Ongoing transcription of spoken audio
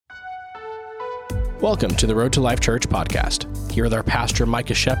Welcome to the Road to Life Church podcast. Here with our pastor,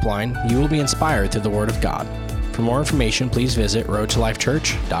 Micah Schoeplein, you will be inspired through the Word of God. For more information, please visit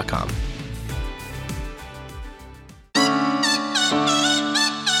roadtolifechurch.com.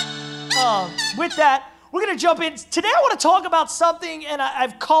 With that, we're going to jump in. Today I want to talk about something, and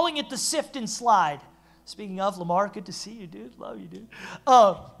I'm calling it the Sift and Slide. Speaking of, Lamar, good to see you, dude. Love you, dude.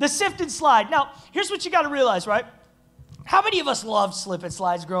 The Sift and Slide. Now, here's what you got to realize, right? How many of us loved slip and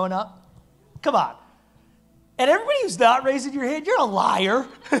slides growing up? Come on. And everybody who's not raising your hand, you're a liar.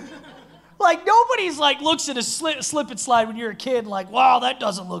 Like, nobody's like looks at a slip and slide when you're a kid and like, wow, that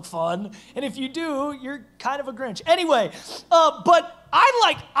doesn't look fun. And if you do, you're kind of a Grinch. Anyway, but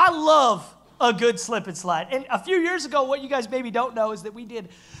I love a good slip and slide. And a few years ago, what you guys maybe don't know is that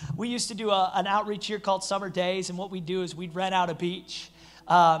we used to do an outreach here called Summer Days. And what we'd do is we'd rent out a beach.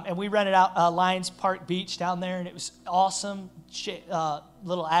 And we rented out Lions Park Beach down there. And it was awesome.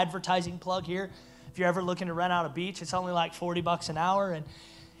 Little advertising plug here. If you're ever looking to rent out a beach, it's only like $40 an hour. And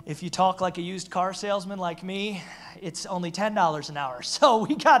if you talk like a used car salesman like me, it's only $10 an hour. So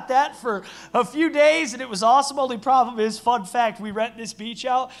we got that for a few days, and it was awesome. Only problem is, fun fact, we rent this beach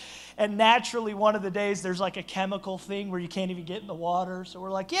out, and naturally one of the days there's like a chemical thing where you can't even get in the water. So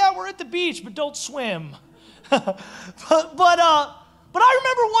we're like, yeah, we're at the beach, but don't swim. But I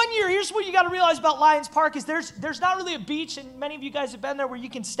remember one year, here's what you got to realize about Lions Park is there's not really a beach, and many of you guys have been there, where you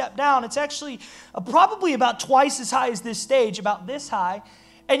can step down. It's actually probably about twice as high as this stage, about this high,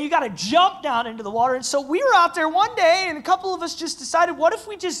 and you got to jump down into the water. And so we were out there one day, and a couple of us just decided, what if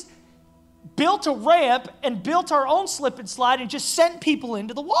we just built a ramp and built our own slip and slide and just sent people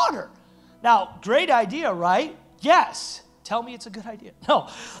into the water? Now, great idea, right? Yes. Tell me it's a good idea. No.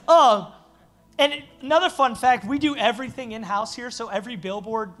 And another fun fact, we do everything in-house here, so every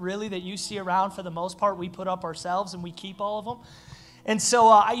billboard really that you see around, for the most part, we put up ourselves, and we keep all of them. And so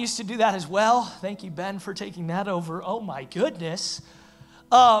I used to do that as well. Thank you, Ben, for taking that over. Oh, my goodness.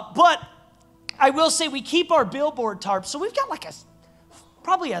 But I will say we keep our billboard tarp. So we've got like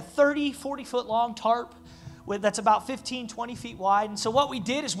probably a 30, 40-foot long tarp that's about 15, 20 feet wide. And so what we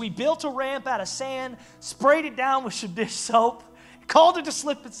did is we built a ramp out of sand, sprayed it down with some dish soap, called it a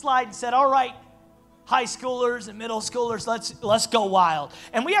slip and slide, and said, all right, high schoolers and middle schoolers, let's go wild.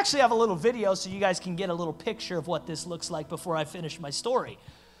 And we actually have a little video so you guys can get a little picture of what this looks like before I finish my story.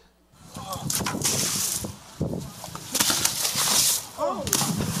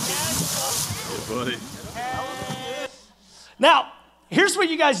 Buddy. Now, here's what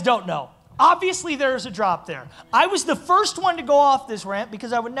you guys don't know. Obviously, there's a drop there. I was the first one to go off this ramp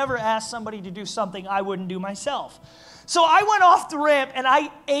because I would never ask somebody to do something I wouldn't do myself. So I went off the ramp, and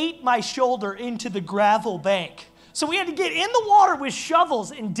I ate my shoulder into the gravel bank. So we had to get in the water with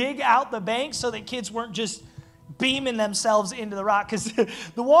shovels and dig out the bank so that kids weren't just beaming themselves into the rock, because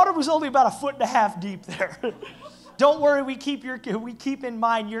the water was only about 1.5 feet deep there. Don't worry, we keep in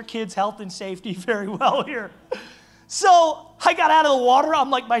mind your kids' health and safety very well here. So I got out of the water. I'm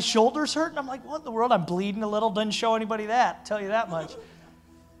like, my shoulder's hurting. I'm like, what in the world? I'm bleeding a little. Doesn't show anybody that. I'll tell you that much.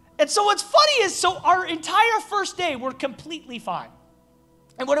 And so what's funny is, so our entire first day, we're completely fine.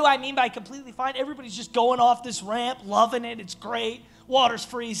 And what do I mean by completely fine? Everybody's just going off this ramp, loving it. It's great. Water's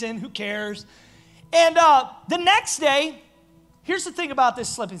freezing. Who cares? And the next day, here's the thing about this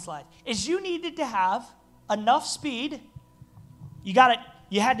slip and slide, is you needed to have enough speed. You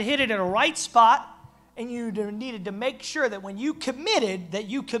had to hit it at a right spot, and you needed to make sure that when you committed, that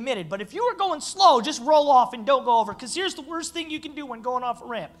you committed. But if you were going slow, just roll off and don't go over, because here's the worst thing you can do when going off a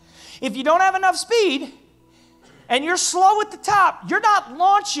ramp. If you don't have enough speed and you're slow at the top, you're not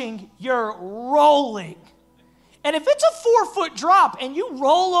launching, you're rolling. And if it's a 4-foot drop and you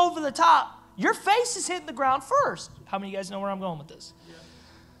roll over the top, your face is hitting the ground first. How many of you guys know where I'm going with this? Yeah.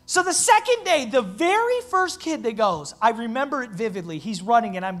 So the second day, the very first kid that goes, I remember it vividly. He's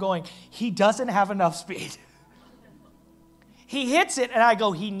running, and I'm going, he doesn't have enough speed. He hits it, and I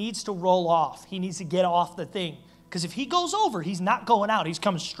go, he needs to roll off. He needs to get off the thing. Because if he goes over, he's not going out. He's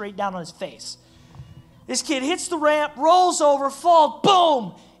coming straight down on his face. This kid hits the ramp, rolls over, falls,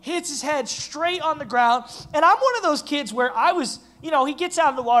 boom, hits his head straight on the ground. And I'm one of those kids where he gets out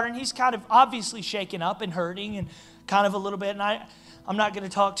of the water, and he's kind of obviously shaken up and hurting and kind of a little bit. And I'm not going to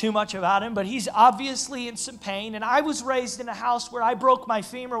talk too much about him, but he's obviously in some pain. And I was raised in a house where I broke my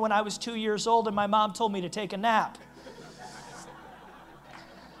femur when I was 2 years old, and my mom told me to take a nap.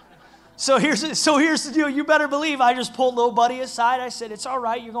 So here's the deal. You better believe I just pulled little buddy aside. I said, it's all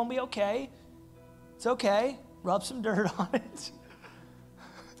right. You're going to be okay. It's okay. Rub some dirt on it.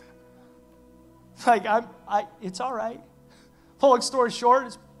 It's all right. Long story short,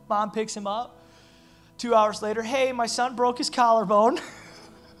 his mom picks him up. 2 hours later, hey, my son broke his collarbone.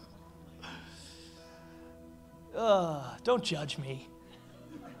 Don't judge me.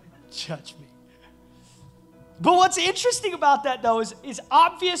 Judge me. But what's interesting about that, though, is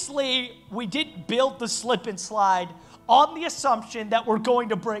obviously we didn't build the slip and slide on the assumption that we're going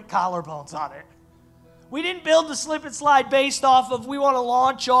to break collarbones on it. We didn't build the slip and slide based off of we want to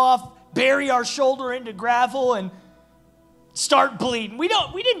launch off, bury our shoulder into gravel, and start bleeding. We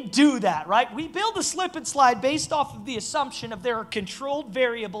didn't do that, right? We build the slip and slide based off of the assumption of there are controlled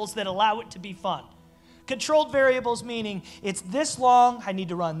variables that allow it to be fun. Controlled variables meaning it's this long, I need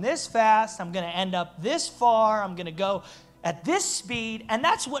to run this fast, I'm going to end up this far, I'm going to go at this speed, and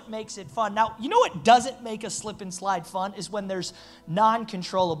that's what makes it fun. Now, you know what doesn't make a slip and slide fun is when there's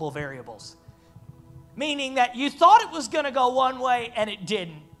non-controllable variables. Meaning that you thought it was going to go one way and it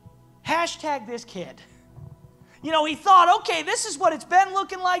didn't. Hashtag this kid. You know, he thought, okay, this is what it's been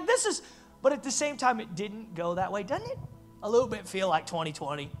looking like, but at the same time, it didn't go that way. Doesn't it a little bit feel like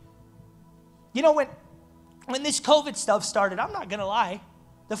 2020? You know, when this COVID stuff started, I'm not going to lie,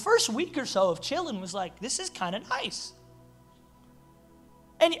 the first week or so of chilling was like, this is kind of nice.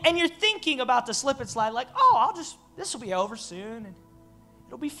 And you're thinking about the slip and slide like, this will be over soon, and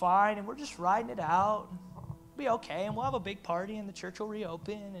it'll be fine, and we're just riding it out, and it'll be okay, and we'll have a big party, and the church will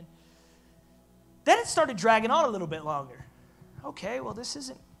reopen. And then it started dragging on a little bit longer. Okay, well,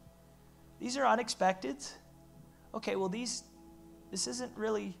 these are unexpected. Okay, well, this isn't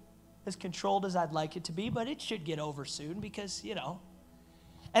really as controlled as I'd like it to be, but it should get over soon because, you know.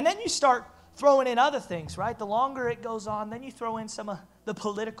 And then you start throwing in other things, right? The longer it goes on, then you throw in some of the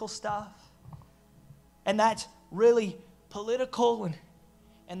political stuff. And that's really political,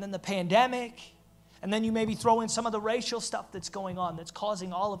 and then the pandemic. And then you maybe throw in some of the racial stuff that's going on that's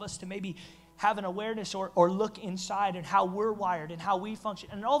causing all of us to maybe have an awareness or look inside and how we're wired and how we function.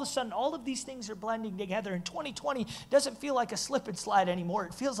 And all of a sudden, all of these things are blending together. And 2020 doesn't feel like a slip and slide anymore.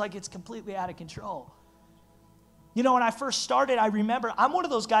 It feels like it's completely out of control. You know, when I first started, I remember, I'm one of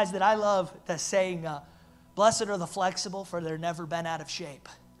those guys that I love the saying, blessed are the flexible, for they're never been out of shape.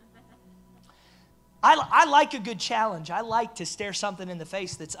 I like a good challenge. I like to stare something in the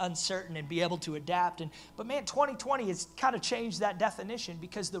face that's uncertain and be able to adapt. But man, 2020 has kind of changed that definition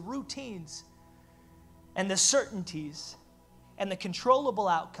because the routines and the certainties and the controllable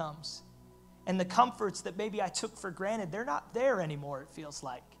outcomes and the comforts that maybe I took for granted, they're not there anymore, it feels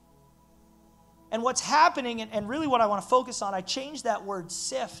like. And what's happening, and really what I want to focus on, I changed that word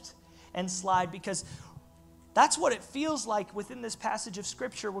sift and slide because that's what it feels like within this passage of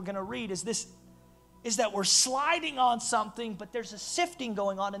Scripture we're going to read is that we're sliding on something, but there's a sifting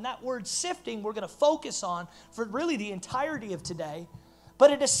going on. And that word sifting we're going to focus on for really the entirety of today. But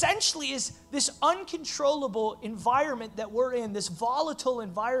it essentially is this uncontrollable environment that we're in, this volatile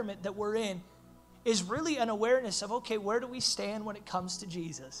environment that we're in, is really an awareness of, okay, where do we stand when it comes to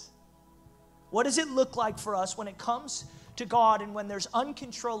Jesus? What does it look like for us when it comes to God and when there's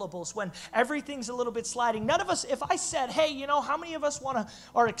uncontrollables, when everything's a little bit sliding? None of us, if I said, hey, you know, how many of us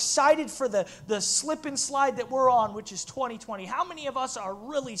are excited for the slip and slide that we're on, which is 2020? How many of us are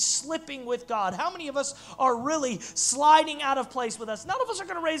really slipping with God? How many of us are really sliding out of place with us? None of us are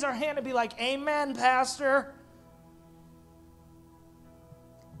going to raise our hand and be like, amen, Pastor.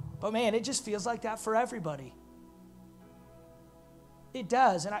 But man, it just feels like that for everybody. It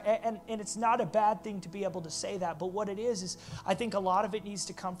does, and it's not a bad thing to be able to say that, but what it is I think a lot of it needs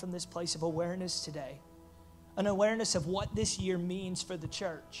to come from this place of awareness today, an awareness of what this year means for the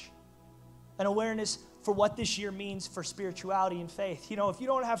church, an awareness for what this year means for spirituality and faith. You know, if you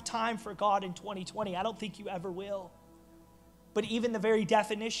don't have time for God in 2020, I don't think you ever will. But even the very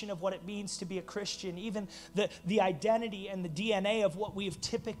definition of what it means to be a Christian, even the identity and the DNA of what we have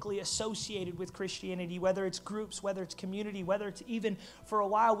typically associated with Christianity, whether it's groups, whether it's community, whether it's even for a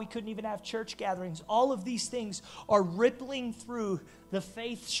while we couldn't even have church gatherings. All of these things are rippling through the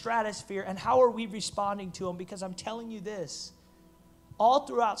faith stratosphere. And how are we responding to them? Because I'm telling you this, all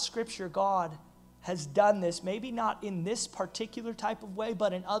throughout Scripture, God has done this, maybe not in this particular type of way,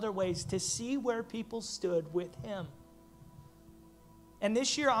 but in other ways, to see where people stood with Him. And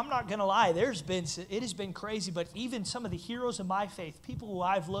this year, I'm not going to lie, it has been crazy, but even some of the heroes of my faith, people who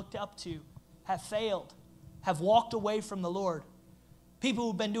I've looked up to, have failed, have walked away from the Lord. People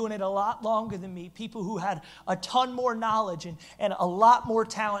who've been doing it a lot longer than me, people who had a ton more knowledge and a lot more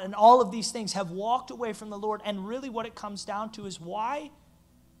talent, and all of these things have walked away from the Lord. And really what it comes down to is, why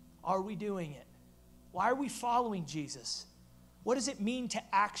are we doing it? Why are we following Jesus? What does it mean to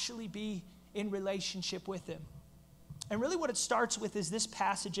actually be in relationship with Him? And really what it starts with is this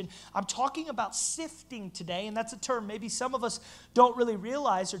passage, and I'm talking about sifting today, and that's a term maybe some of us don't really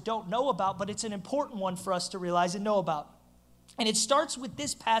realize or don't know about, but it's an important one for us to realize and know about. And it starts with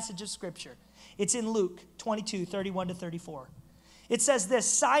this passage of Scripture. It's in Luke 22, 31 to 34. It says this,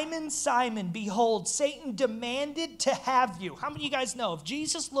 Simon, Simon, behold, Satan demanded to have you. How many of you guys know if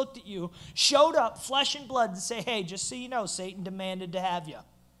Jesus looked at you, showed up, flesh and blood, and say, hey, just so you know, Satan demanded to have you?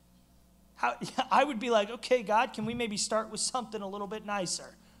 I would be like, okay, God, can we maybe start with something a little bit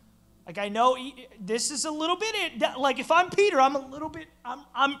nicer? Like, I know this is a little bit, like if I'm Peter, I'm a little bit,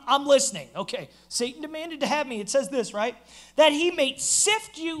 I'm listening. Okay, Satan demanded to have me. It says this, right? That he may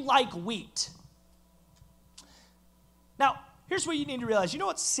sift you like wheat. Now, here's what you need to realize. You know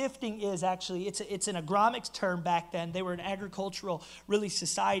what sifting is actually? It's an agronomic term back then. They were an agricultural, really,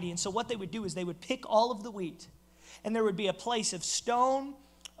 society. And so what they would do is they would pick all of the wheat. And there would be a place of stone,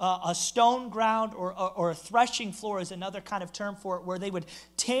 a stone ground, or a threshing floor is another kind of term for it, where they would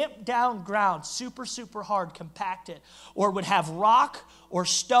tamp down ground super, super hard, compact it, or would have rock or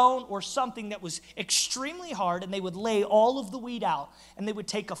stone or something that was extremely hard, and they would lay all of the wheat out, and they would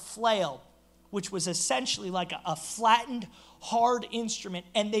take a flail, which was essentially like a flattened, hard instrument,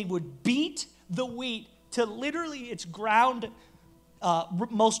 and they would beat the wheat to literally its ground,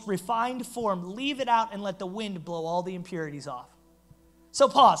 most refined form, leave it out, and let the wind blow all the impurities off. So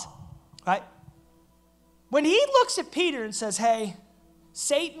pause, right? When he looks at Peter and says, hey,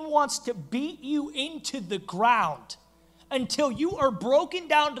 Satan wants to beat you into the ground until you are broken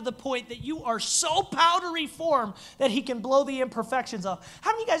down to the point that you are so powdery form that he can blow the imperfections off.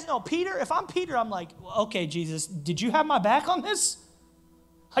 How many of you guys know Peter? If I'm Peter, I'm like, okay, Jesus, did you have my back on this?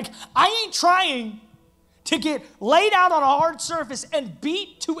 Like, I ain't trying to get laid out on a hard surface and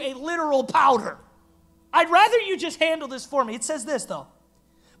beat to a literal powder. I'd rather you just handle this for me. It says this, though.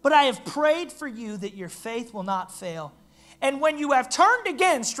 But I have prayed for you that your faith will not fail. And when you have turned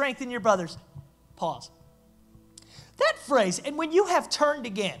again, strengthen your brothers. Pause. That phrase, and when you have turned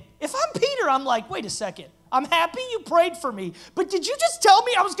again. If I'm Peter, I'm like, wait a second. I'm happy you prayed for me. But did you just tell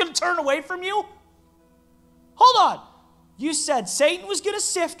me I was going to turn away from you? Hold on. You said Satan was going to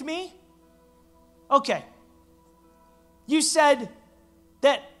sift me. Okay. You said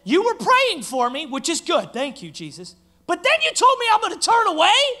that you were praying for me, which is good. Thank you, Jesus. But then you told me I'm going to turn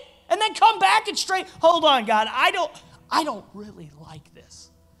away and then come back and straight. Hold on, God. I don't really like this.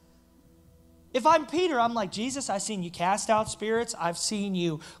 If I'm Peter, I'm like, Jesus, I've seen you cast out spirits. I've seen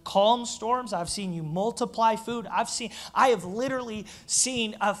you calm storms. I've seen you multiply food. I have literally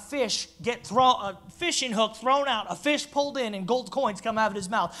seen a fish a fishing hook thrown out, a fish pulled in, and gold coins come out of his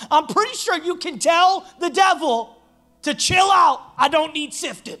mouth. I'm pretty sure you can tell the devil to chill out. I don't need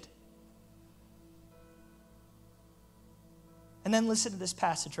sifted. And then listen to this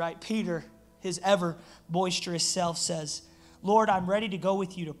passage, right? Peter, his ever boisterous self, says, Lord, I'm ready to go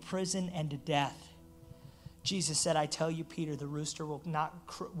with you to prison and to death. Jesus said, I tell you, Peter, the rooster will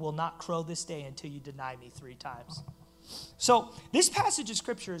not crow this day until you deny me 3 times. So this passage of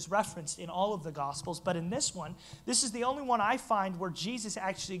Scripture is referenced in all of the Gospels, but in this one, this is the only one I find where Jesus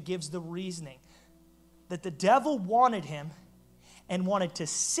actually gives the reasoning that the devil wanted him and wanted to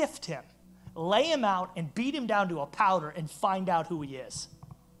sift him, lay him out, and beat him down to a powder and find out who he is.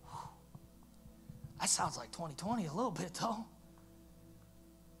 That sounds like 2020 a little bit, though.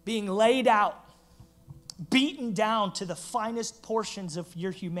 Being laid out, beaten down to the finest portions of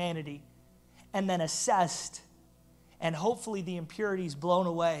your humanity, and then assessed, and hopefully the impurities blown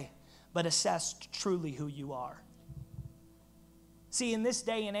away, but assessed truly who you are. See, in this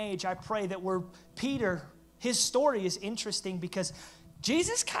day and age, I pray that Peter, his story is interesting because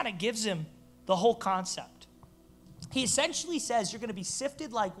Jesus kind of gives him the whole concept. He essentially says, you're going to be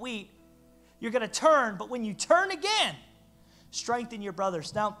sifted like wheat. You're going to turn, but when you turn again, strengthen your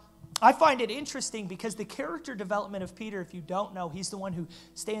brothers. Now, I find it interesting because the character development of Peter, if you don't know, he's the one who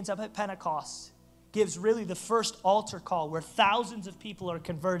stands up at Pentecost, gives really the first altar call where thousands of people are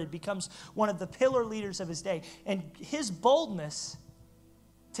converted, becomes one of the pillar leaders of his day. And his boldness,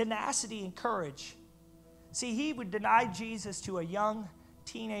 tenacity, and courage. See, he would deny Jesus to a young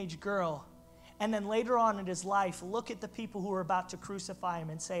teenage girl, and then later on in his life, look at the people who are about to crucify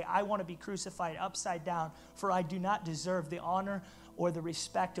him and say, I want to be crucified upside down, for I do not deserve the honor or the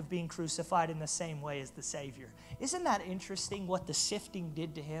respect of being crucified in the same way as the Savior. Isn't that interesting what the sifting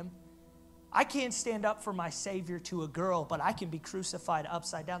did to him? I can't stand up for my Savior to a girl, but I can be crucified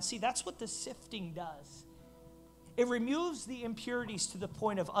upside down. See, that's what the sifting does. It removes the impurities to the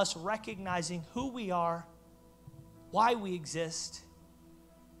point of us recognizing who we are, why we exist,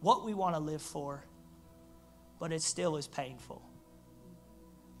 what we want to live for, but it still is painful.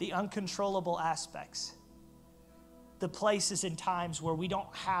 The uncontrollable aspects, the places and times where we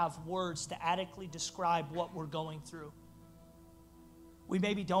don't have words to adequately describe what we're going through. We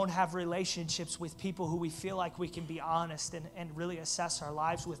maybe don't have relationships with people who we feel like we can be honest and really assess our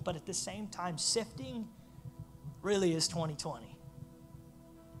lives with. But at the same time, sifting really is 2020.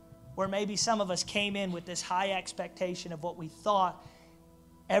 Where maybe some of us came in with this high expectation of what we thought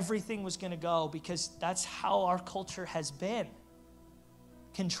everything was going to go, because that's how our culture has been.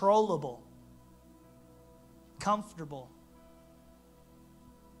 Controllable. Comfortable.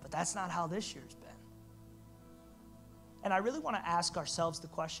 But that's not how this year's been. And I really want to ask ourselves the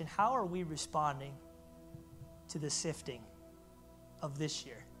question, how are we responding to the sifting of this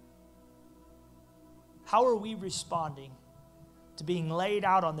year? How are we responding to being laid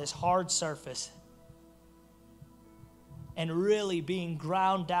out on this hard surface and really being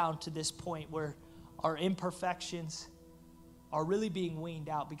ground down to this point where our imperfections are really being weaned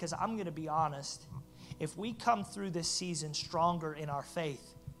out? Because I'm going to be honest, if we come through this season stronger in our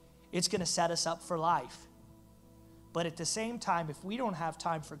faith, it's going to set us up for life. But at the same time, if we don't have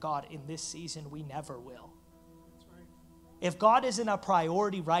time for God in this season, we never will. That's right. If God isn't a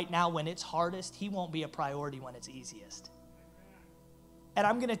priority right now when it's hardest, he won't be a priority when it's easiest. And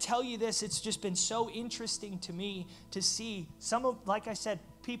I'm going to tell you this, it's just been so interesting to me to see some of, like I said,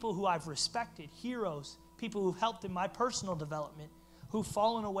 people who I've respected, heroes, people who've helped in my personal development, who've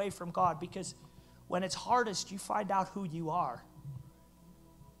fallen away from God, because when it's hardest, you find out who you are.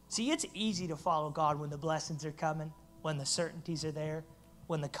 See, it's easy to follow God when the blessings are coming, when the certainties are there,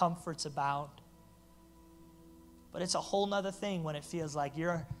 when the comforts abound. But it's a whole nother thing when it feels like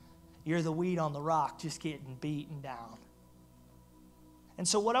you're the weed on the rock just getting beaten down. And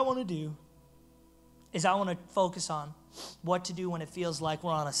so what I want to do is I want to focus on what to do when it feels like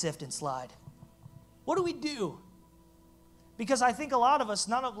we're on a sift and slide. What do we do? Because I think a lot of us,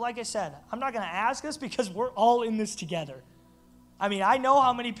 like I said, I'm not going to ask us because we're all in this together. I mean, I know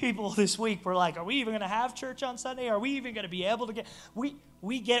how many people this week were like, are we even going to have church on Sunday? Are we even going to be able to get,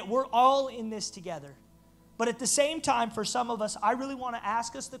 we're all in this together. But at the same time, for some of us, I really want to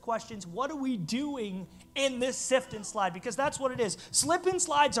ask us the questions, what are we doing in this sift and slide? Because that's what it is. Slip and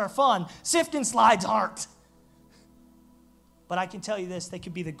slides are fun. Sift and slides aren't. But I can tell you this, they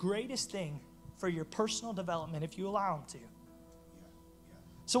could be the greatest thing for your personal development if you allow them to.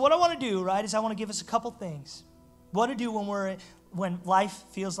 So what I want to do, right, is I want to give us a couple things. What to do when life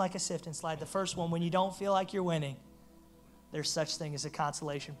feels like a sift and slide. The first one, when you don't feel like you're winning, there's such thing as a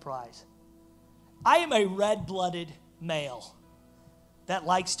consolation prize. I am a red-blooded male that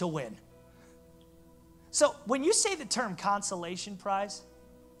likes to win. So when you say the term consolation prize,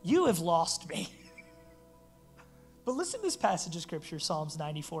 you have lost me. But listen to this passage of Scripture, Psalms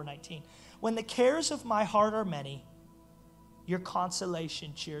 94:19. When the cares of my heart are many, your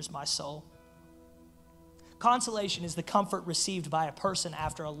consolation cheers my soul. Consolation is the comfort received by a person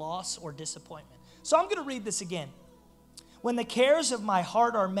after a loss or disappointment. So I'm going to read this again. When the cares of my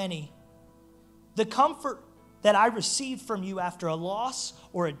heart are many, the comfort that I receive from you after a loss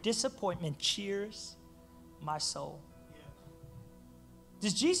or a disappointment cheers my soul.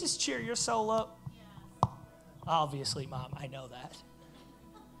 Does Jesus cheer your soul up? Yes. Obviously, Mom, I know that.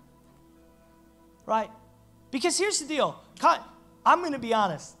 Right? Because here's the deal. I'm going to be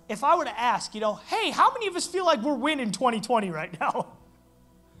honest. If I were to ask, hey, how many of us feel like we're winning 2020 right now?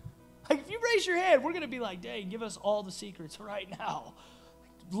 Like, if you raise your hand, we're going to be like, dang, give us all the secrets right now.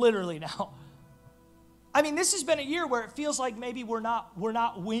 Literally now. I mean, this has been a year where it feels like maybe we're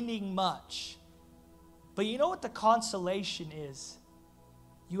not winning much. But you know what the consolation is?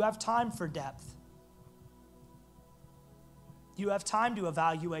 You have time for depth. You have time to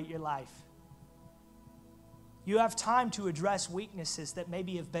evaluate your life. You have time to address weaknesses that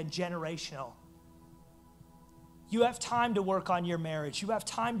maybe have been generational. You have time to work on your marriage. You have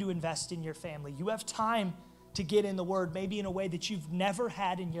time to invest in your family. You have time to get in the Word, maybe in a way that you've never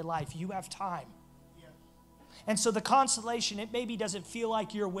had in your life. You have time. Yeah. And so the consolation, it maybe doesn't feel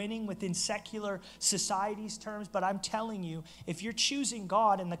like you're winning within secular society's terms, but I'm telling you, if you're choosing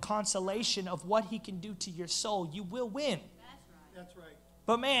God and the consolation of what He can do to your soul, you will win. That's right.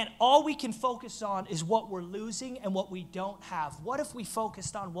 But man, all we can focus on is what we're losing and what we don't have. What if we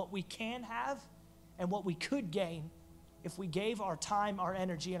focused on what we can have and what we could gain if we gave our time, our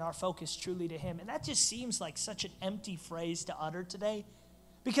energy, and our focus truly to Him? And that just seems like such an empty phrase to utter today,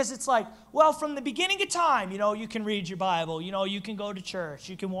 because it's like, well, from the beginning of time, you can read your Bible, you can go to church,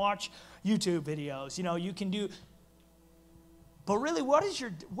 you can watch YouTube videos, you can do. But really, where's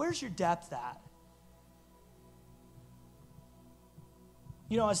your depth at?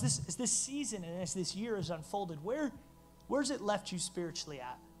 As this season and as this year has unfolded, where's it left you spiritually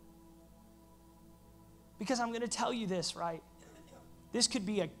at? Because I'm going to tell you this, right? This could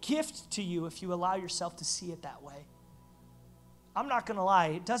be a gift to you if you allow yourself to see it that way. I'm not going to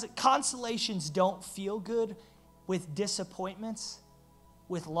lie, consolations don't feel good with disappointments,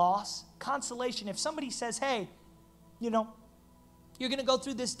 with loss. Consolation, if somebody says, hey, you're going to go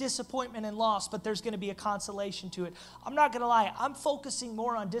through this disappointment and loss, but there's going to be a consolation to it. I'm not going to lie, I'm focusing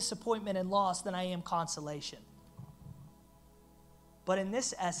more on disappointment and loss than I am consolation. But in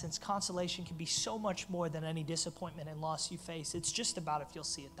this essence, consolation can be so much more than any disappointment and loss you face. It's just about if you'll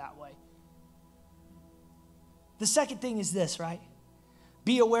see it that way. The second thing is this, right?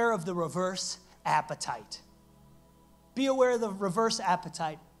 Be aware of the reverse appetite. Be aware of the reverse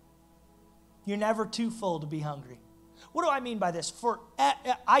appetite. You're never too full to be hungry. What do I mean by this?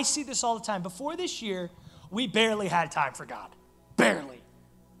 I see this all the time. Before this year, we barely had time for God. Barely.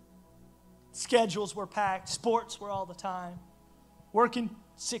 Schedules were packed. Sports were all the time. Working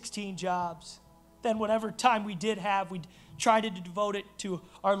 16 jobs. Then whatever time we did have, we'd try to devote it to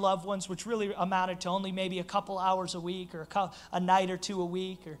our loved ones, which really amounted to only maybe a couple hours a week or a night or two a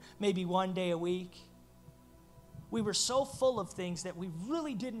week or maybe one day a week. We were so full of things that we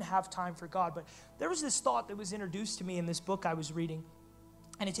really didn't have time for God. But there was this thought that was introduced to me in this book I was reading.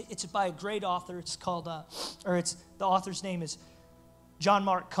 And it's by a great author. It's called, the author's name is John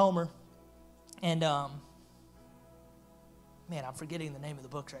Mark Comer. And, man, I'm forgetting the name of the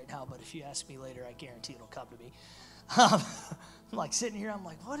book right now, but if you ask me later, I guarantee it'll come to me. I'm like sitting here, I'm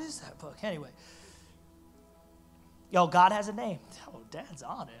like, what is that book? Anyway. Yo, God has a name. Oh, Dad's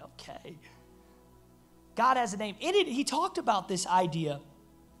on it. Okay. God has a name. In it, he talked about this idea.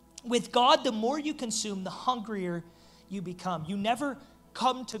 With God, the more you consume, the hungrier you become. You never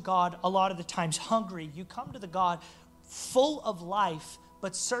come to God a lot of the times hungry. You come to the God full of life,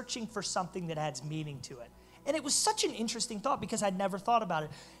 but searching for something that adds meaning to it. And it was such an interesting thought because I'd never thought about it.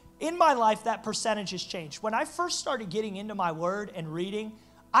 In my life, that percentage has changed. When I first started getting into my word and reading,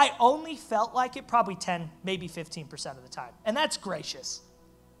 I only felt like it probably 10, maybe 15% of the time. And that's gracious.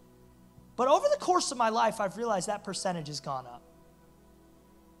 But over the course of my life, I've realized that percentage has gone up.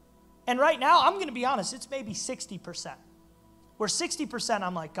 And right now, I'm going to be honest, it's maybe 60%. Where 60%,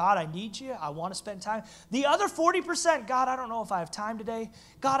 I'm like, God, I need you. I want to spend time. The other 40%, God, I don't know if I have time today.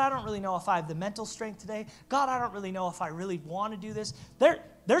 God, I don't really know if I have the mental strength today. God, I don't really know if I really want to do this.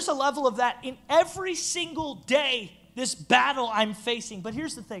 There's a level of that in every single day, this battle I'm facing. But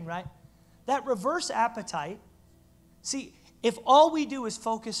here's the thing, right? That reverse appetite, see, if all we do is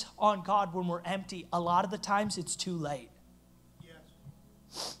focus on God when we're empty, a lot of the times it's too late.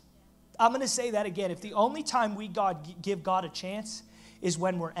 Yes. I'm going to say that again. If the only time we give God a chance is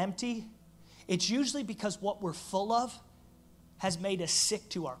when we're empty, it's usually because what we're full of has made us sick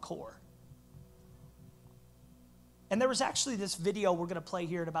to our core. And there was actually this video we're going to play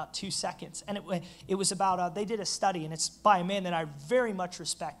here in about 2 seconds. And it was about, they did a study, and it's by a man that I very much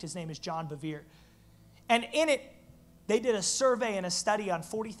respect. His name is John Bevere. And in it, they did a survey and a study on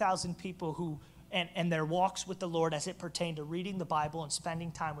 40,000 people who and their walks with the Lord as it pertained to reading the Bible and spending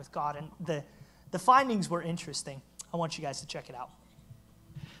time with God. And the findings were interesting. I want you guys to check it out.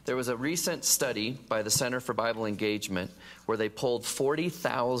 There was a recent study by the Center for Bible Engagement where they pulled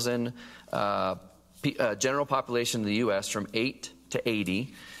 40,000 general population in the U.S. from 8 to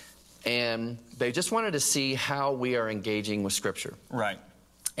 80, and they just wanted to see how we are engaging with Scripture. Right.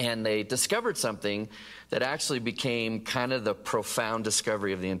 And they discovered something that actually became kind of the profound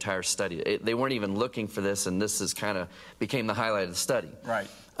discovery of the entire study. They weren't even looking for this, and this is kind of became the highlight of the study. Right.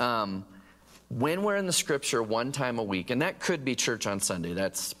 When we're in the Scripture one time a week, and that could be church on Sunday.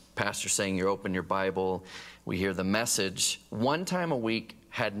 That's pastor saying you open your Bible, we hear the message. One time a week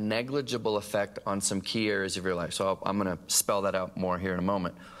had negligible effect on some key areas of your life. So I'm going to spell that out more here in a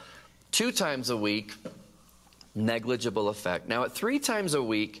moment. 2 times a week, negligible effect. Now, at 3 times a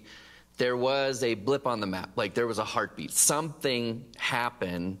week, there was a blip on the map. Like there was a heartbeat. Something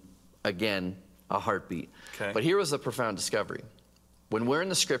happened, again, a heartbeat. Okay. But here was the profound discovery. When we're in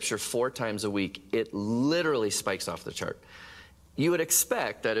the Scripture 4 times a week, it literally spikes off the chart. You would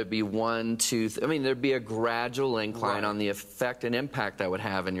expect that it'd be 1, 2, there'd be a gradual incline on the effect and impact that would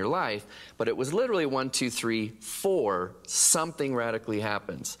have in your life, but it was literally 1, 2, 3, 4, something radically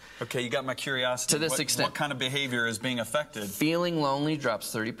happens. Okay, you got my curiosity. To this extent. What kind of behavior is being affected? Feeling lonely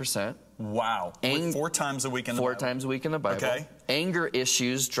drops 30%. Wow. 4 times a week in the Bible. 4 times a week in the Bible. Okay. Anger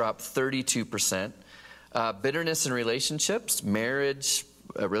issues drop 32%. Bitterness in relationships, marriage,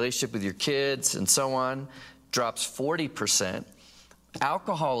 a relationship with your kids, and so on, drops 40%.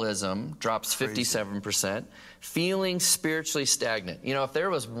 Alcoholism drops 57%. Feeling spiritually stagnant. You know, if there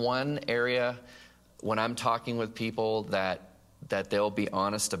was one area when I'm talking with people that they'll be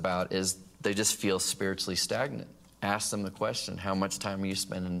honest about is they just feel spiritually stagnant. Ask them the question, how much time are you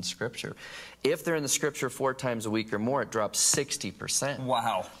spending in Scripture? If they're in the Scripture 4 times a week or more, it drops 60%.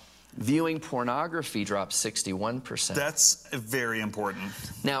 Wow. Viewing pornography drops 61%. That's very important.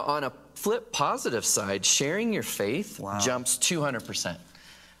 Now, on a flip positive side, sharing your faith jumps 200%.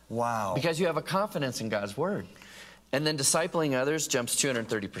 Wow. Because you have a confidence in God's Word. And then discipling others jumps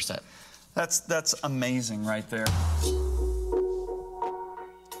 230%. That's amazing right there.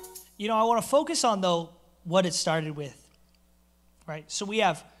 You know, I want to focus on, though, what it started with, right? So we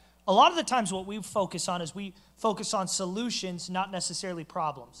have, a lot of the times what we focus on is we focus on solutions, not necessarily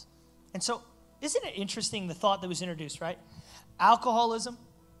problems. And so, isn't it interesting, the thought that was introduced, right? Alcoholism,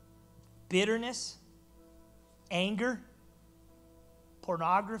 bitterness, anger,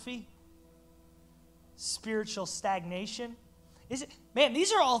 pornography, spiritual stagnation. Man,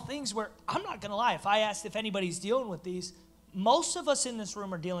 these are all things where, I'm not going to lie, if I asked if anybody's dealing with these, most of us in this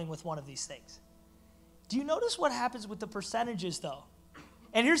room are dealing with one of these things. Do you notice what happens with the percentages, though?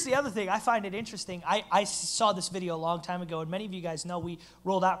 And here's the other thing. I find it interesting. I saw this video a long time ago, and many of you guys know we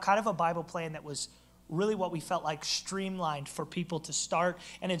rolled out kind of a Bible plan that was really what we felt like streamlined for people to start,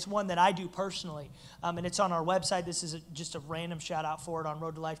 and it's one that I do personally, and it's on our website. This is just a random shout out for it on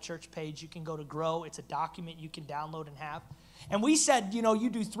Road to Life Church page. You can go to Grow. It's a document you can download and have. And we said, you know, you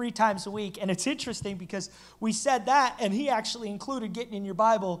do 3 times a week, and it's interesting because we said that, and he actually included getting in your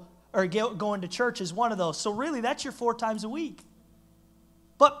Bible or going to church as one of those. So really, that's your 4 times a week.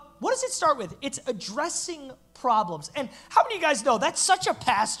 But what does it start with? It's addressing problems. And how many of you guys know that's such a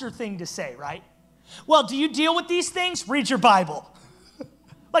pastor thing to say, right? Well, do you deal with these things? Read your Bible.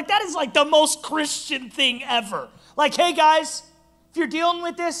 Like, that is like the most Christian thing ever. Like, hey, guys, if you're dealing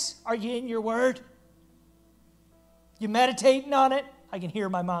with this, are you in your Word? You meditating on it? I can hear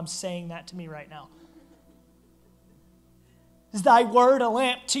my mom saying that to me right now. Is thy word a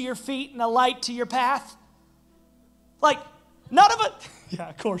lamp to your feet and a light to your path? Like, none of it. Yeah,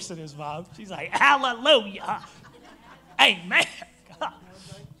 of course it is, Mom. She's like, hallelujah. Amen.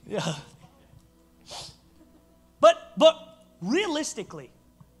 Yeah. But realistically,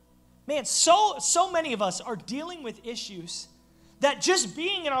 man, so many of us are dealing with issues that just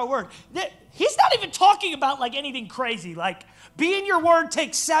being in our Word, that he's not even talking about like anything crazy. Like, be in your Word,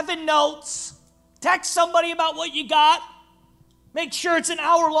 take 7 notes, text somebody about what you got, make sure it's an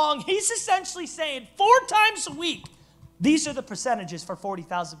hour long. He's essentially saying 4 times a week, these are the percentages for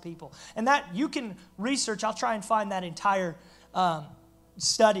 40,000 people. And that you can research. I'll try and find that entire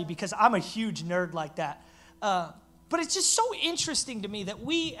study because I'm a huge nerd like that. But it's just so interesting to me that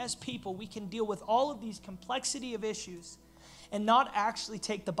we as people, we can deal with all of these complexity of issues and not actually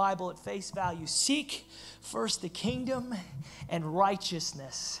take the Bible at face value. Seek first the kingdom and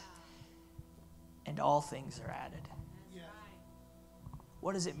righteousness, and all things are added.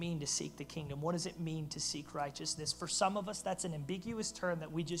 What does it mean to seek the kingdom? What does it mean to seek righteousness? For some of us, that's an ambiguous term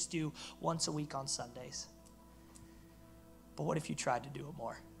that we just do once a week on Sundays. But what if you tried to do it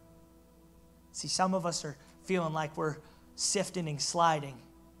more? See, some of us are feeling like we're sifting and sliding,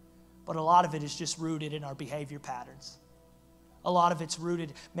 but a lot of it is just rooted in our behavior patterns. A lot of it's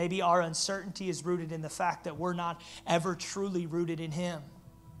rooted, maybe our uncertainty is rooted in the fact that we're not ever truly rooted in Him.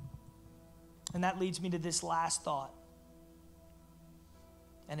 And that leads me to this last thought.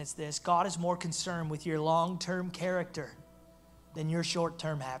 And it's this: God is more concerned with your long-term character than your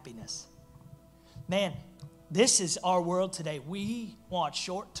short-term happiness. Man, this is our world today. We want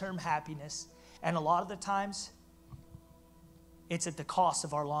short-term happiness, and a lot of the times, it's at the cost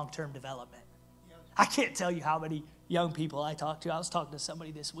of our long-term development. I can't tell you how many young people I talk to. I was talking to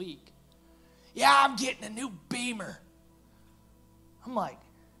somebody this week. Yeah, I'm getting a new Beamer. I'm like,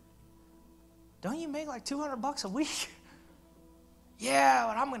 don't you make like $200 a week? Yeah,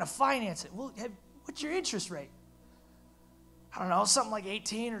 but I'm going to finance it. Well, what's your interest rate? I don't know, something like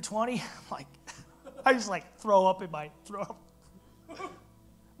 18 or 20. I'm like, I just like throw up in my throat.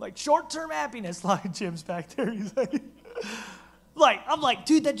 Like short-term happiness, like Jim's back there. He's like, I'm like,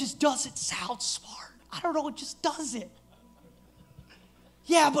 dude, that just doesn't sound smart. I don't know, it just doesn't.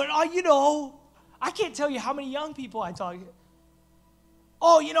 Yeah, but you know, I can't tell you how many young people I talk to.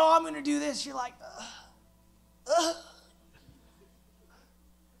 Oh, you know, I'm going to do this. You're like,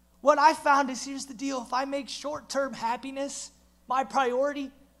 What I found is, here's the deal. If I make short-term happiness my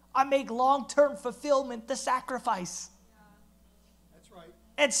priority, I make long-term fulfillment the sacrifice. That's right.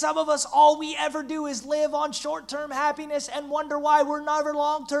 And some of us, all we ever do is live on short-term happiness and wonder why we're never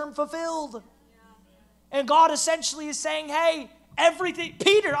long-term fulfilled. And God essentially is saying, hey, everything.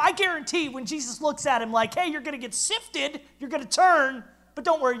 Peter, I guarantee when Jesus looks at him like, hey, you're going to get sifted, you're going to turn, but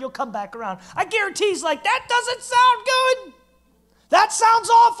don't worry, you'll come back around. I guarantee he's like, that doesn't sound good. That sounds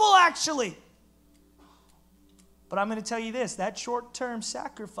awful, actually. But I'm going to tell you this, that short-term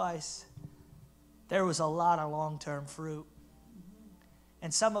sacrifice, there was a lot of long-term fruit.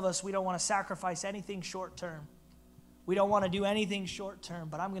 And some of us, we don't want to sacrifice anything short-term. We don't want to do anything short-term.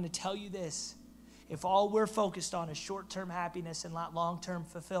 But I'm going to tell you this, if all we're focused on is short-term happiness and not long-term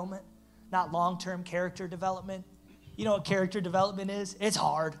fulfillment, not long-term character development, you know what character development is? It's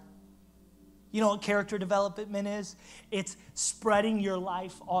hard. You know what character development is? It's spreading your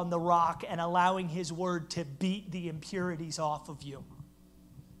life on the rock and allowing His word to beat the impurities off of you.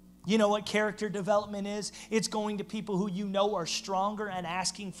 You know what character development is? It's going to people who you know are stronger and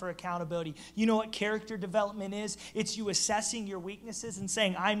asking for accountability. You know what character development is? It's you assessing your weaknesses and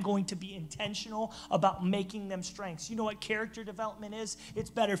saying, I'm going to be intentional about making them strengths. You know what character development is? It's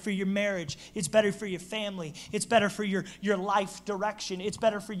better for your marriage. It's better for your family. It's better for your life direction. It's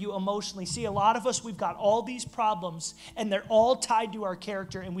better for you emotionally. See, a lot of us, we've got all these problems, and they're all tied to our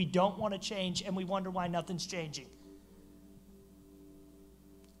character, and we don't want to change, and we wonder why nothing's changing.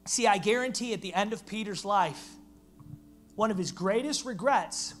 See, I guarantee at the end of Peter's life, one of his greatest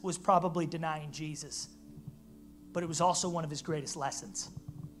regrets was probably denying Jesus. But it was also one of his greatest lessons.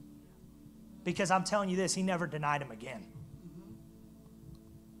 Because I'm telling you this, he never denied him again.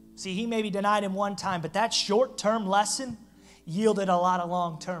 See, he maybe denied him one time, but that short-term lesson yielded a lot of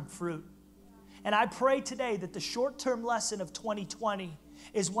long-term fruit. And I pray today that the short-term lesson of 2020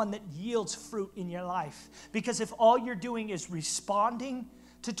 is one that yields fruit in your life. Because if all you're doing is responding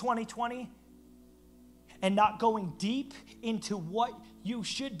to 2020 and not going deep into what you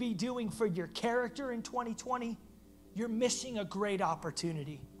should be doing for your character in 2020, you're missing a great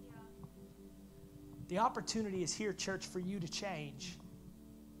opportunity. The opportunity is here, church, for you to change,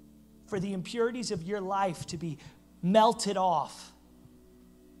 for the impurities of your life to be melted off.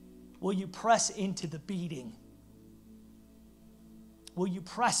 Will you press into the beating? Will you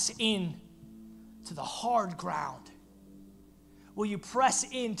press in to the hard ground? Will you press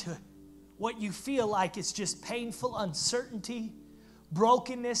into what you feel like is just painful uncertainty,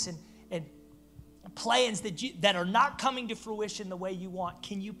 brokenness, and plans that are not coming to fruition the way you want?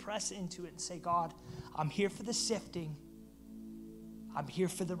 Can you press into it and say, God, I'm here for the sifting. I'm here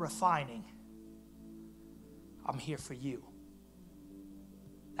for the refining. I'm here for you.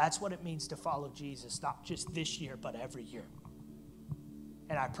 That's what it means to follow Jesus, not just this year, but every year.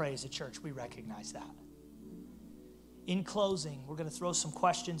 And I pray as a church we recognize that. In closing, we're going to throw some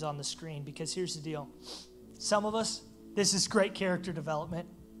questions on the screen because here's the deal. Some of us, this is great character development,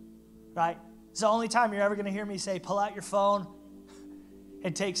 right? It's the only time you're ever going to hear me say, pull out your phone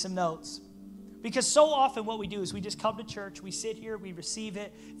and take some notes. Because so often what we do is we just come to church, we sit here, we receive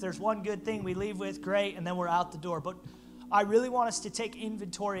it. If there's one good thing we leave with, great, and then we're out the door. But I really want us to take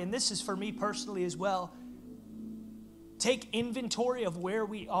inventory, and this is for me personally as well. Take inventory of where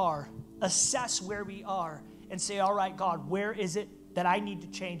we are, assess where we are, and say, all right, God, where is it that I need to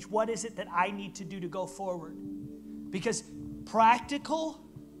change? What is it that I need to do to go forward? Because practical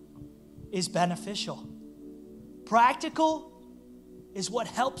is beneficial. Practical is what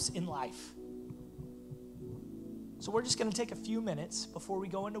helps in life. So we're just going to take a few minutes before we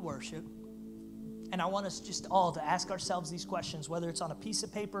go into worship. And I want us just all to ask ourselves these questions, whether it's on a piece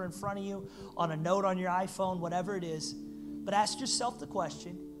of paper in front of you, on a note on your iPhone, whatever it is. But ask yourself the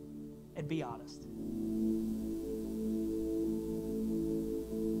question and be honest.